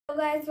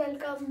Guys,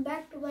 welcome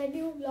back to my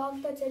new vlog.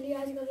 तो चलिए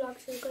आज का व्लॉग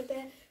शुरू करते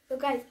हैं। तो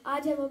गाइस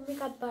आज है मम्मी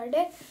का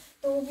बर्थडे,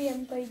 तो भी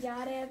हम कहीं जा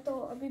रहे हैं। तो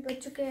अभी बज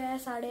चुके हैं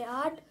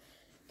 8:30।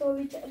 तो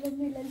अभी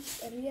मम्मी लंच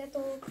कर रही है, तो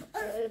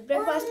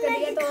ब्रेकफास्ट कर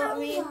रही है। तो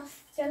अभी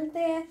चलते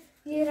हैं।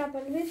 ये रहा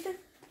पलवित,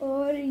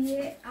 और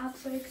ये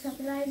आपको एक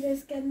सरप्राइज है,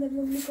 इसके अंदर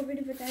मम्मी को भी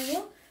नहीं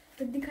बताएंगे,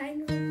 तो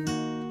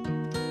दिखाएंगे।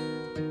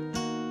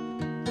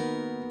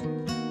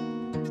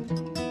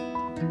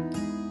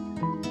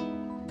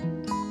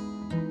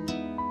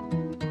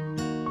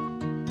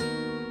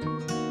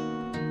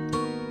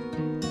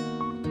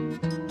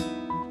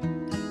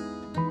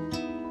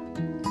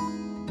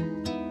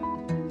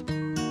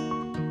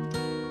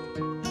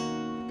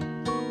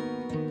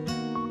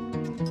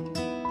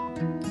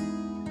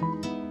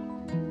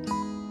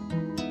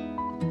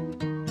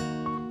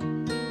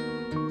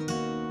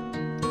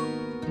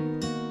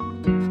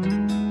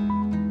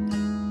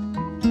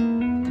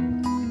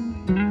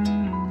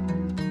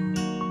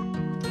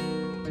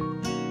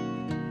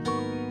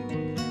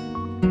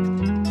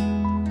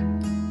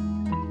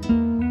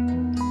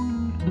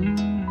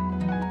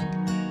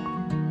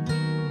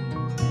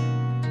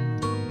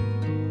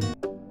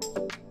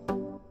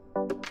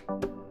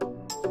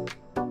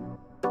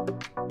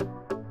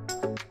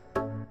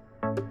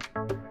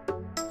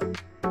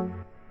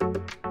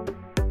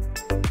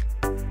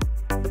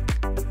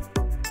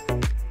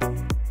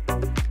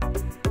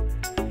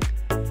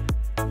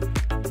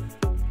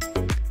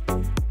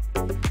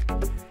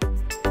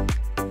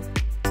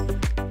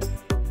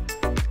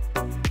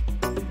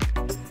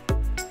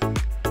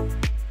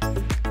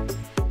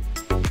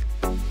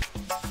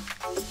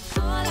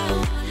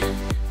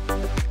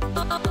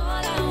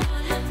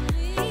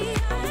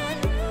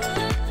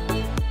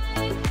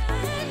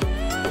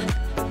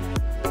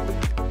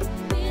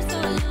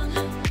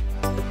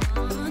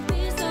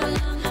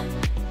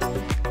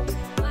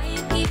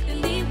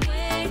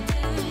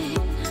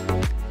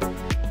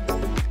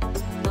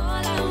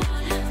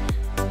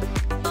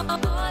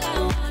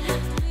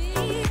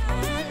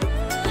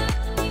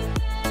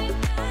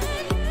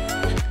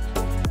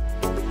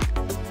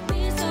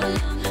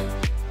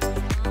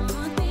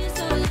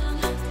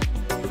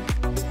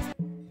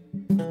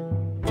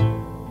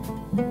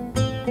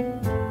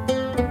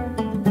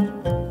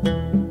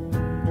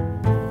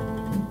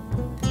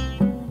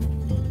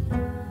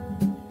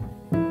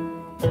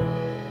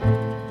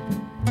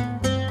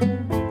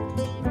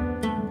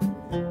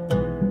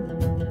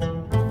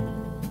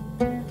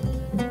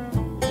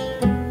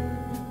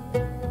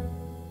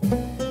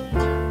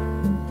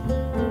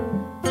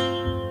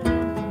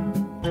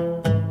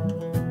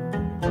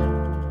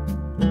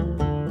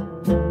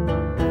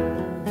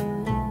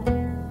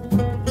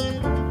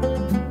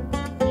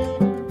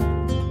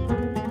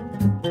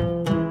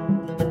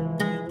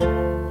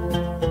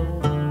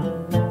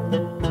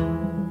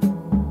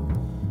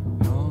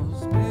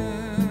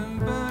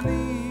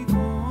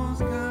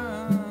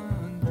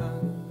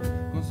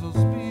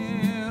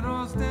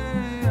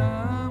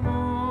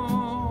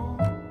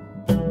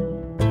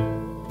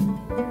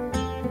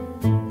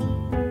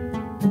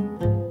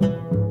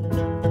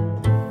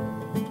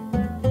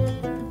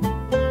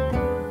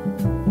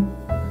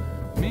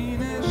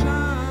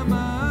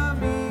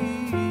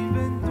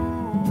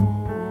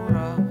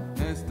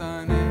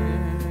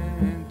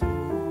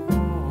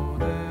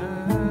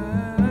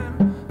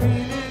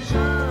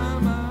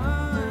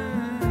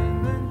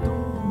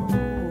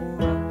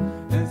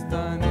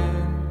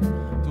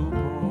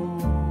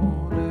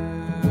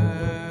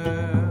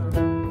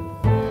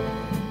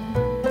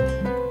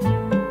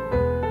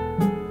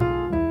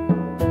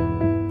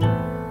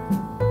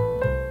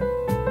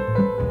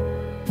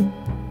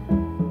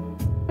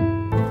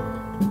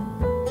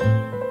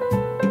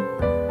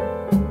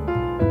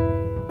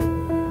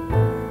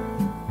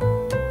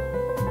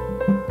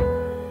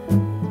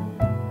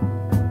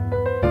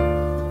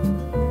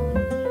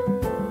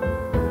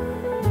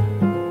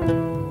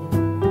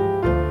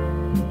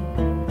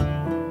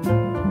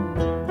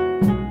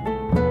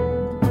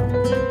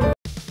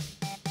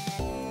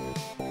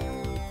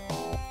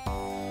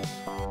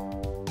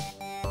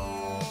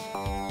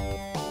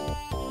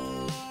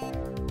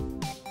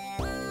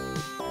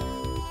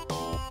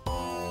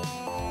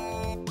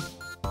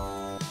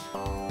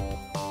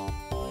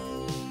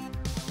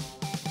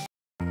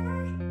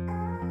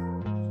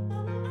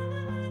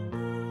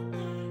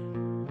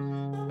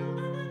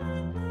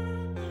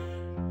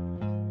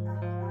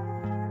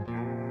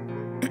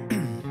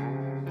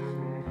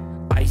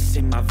 Ice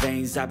in my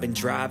veins, I've been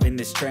driving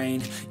this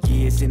train.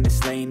 Years in this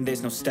lane,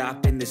 there's no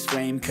stopping this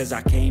flame. Cause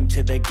I came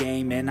to the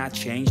game and I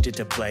changed it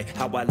to play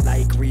how I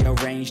like,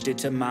 rearranged it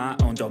to my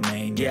own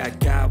domain. Yeah, I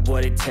got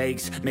what it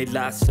takes, made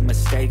lots of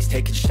mistakes,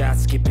 taking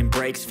shots, skipping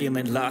breaks,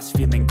 feeling lost,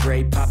 feeling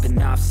great,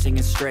 popping off,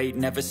 singing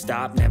straight, never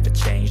stopped, never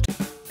changed.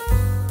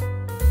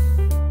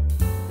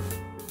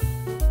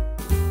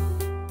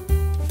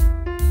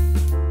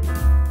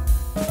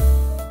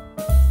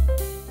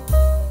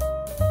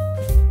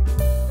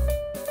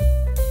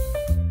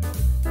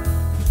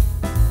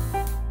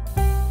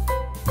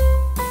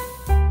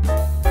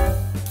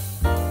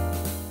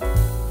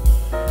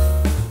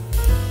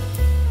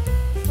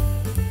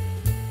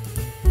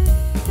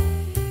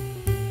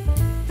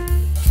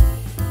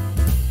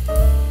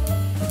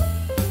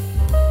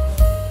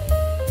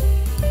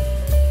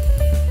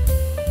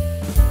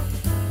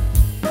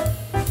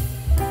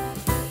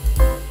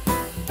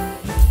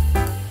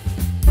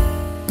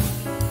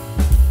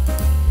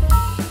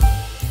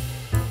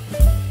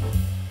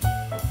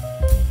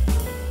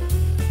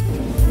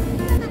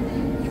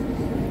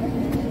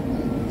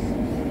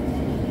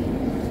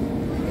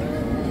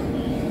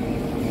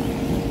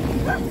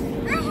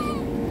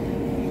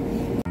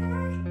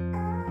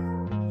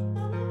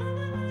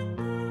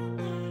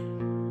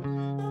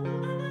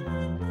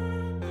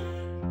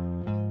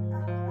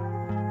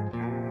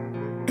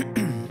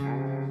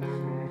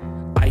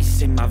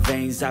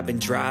 veins, I've been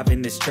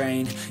driving this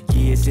train.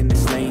 Years in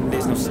this lane,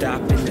 there's no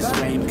stopping this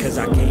flame. Cause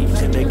I came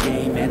to the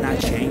game and I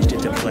changed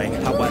it to play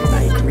how I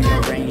like,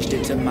 rearranged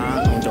it to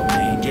my own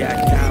domain. Yeah,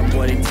 I got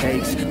what it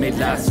takes, made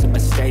lots of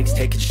mistakes,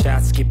 taking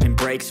shots, skipping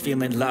breaks,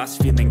 feeling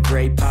lost, feeling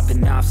great,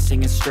 popping off,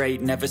 singing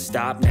straight, never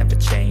stopped, never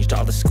changed.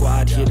 All the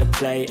squad here to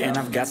play, and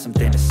I've got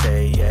something to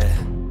say, yeah.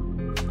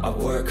 I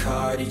work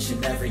hard each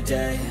and every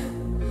day,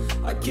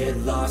 I get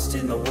lost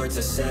in the words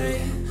I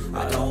say.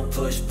 I don't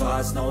push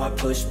pause, no, I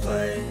push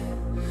play.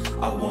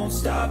 I won't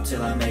stop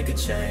till I make a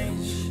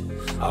change.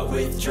 I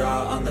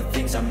withdraw on the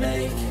things I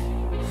make.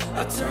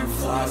 I turn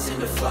flaws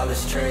into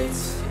flawless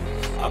traits.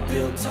 I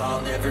build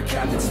tall, never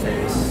cap in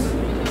space.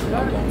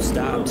 I won't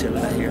stop till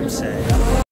I hear him say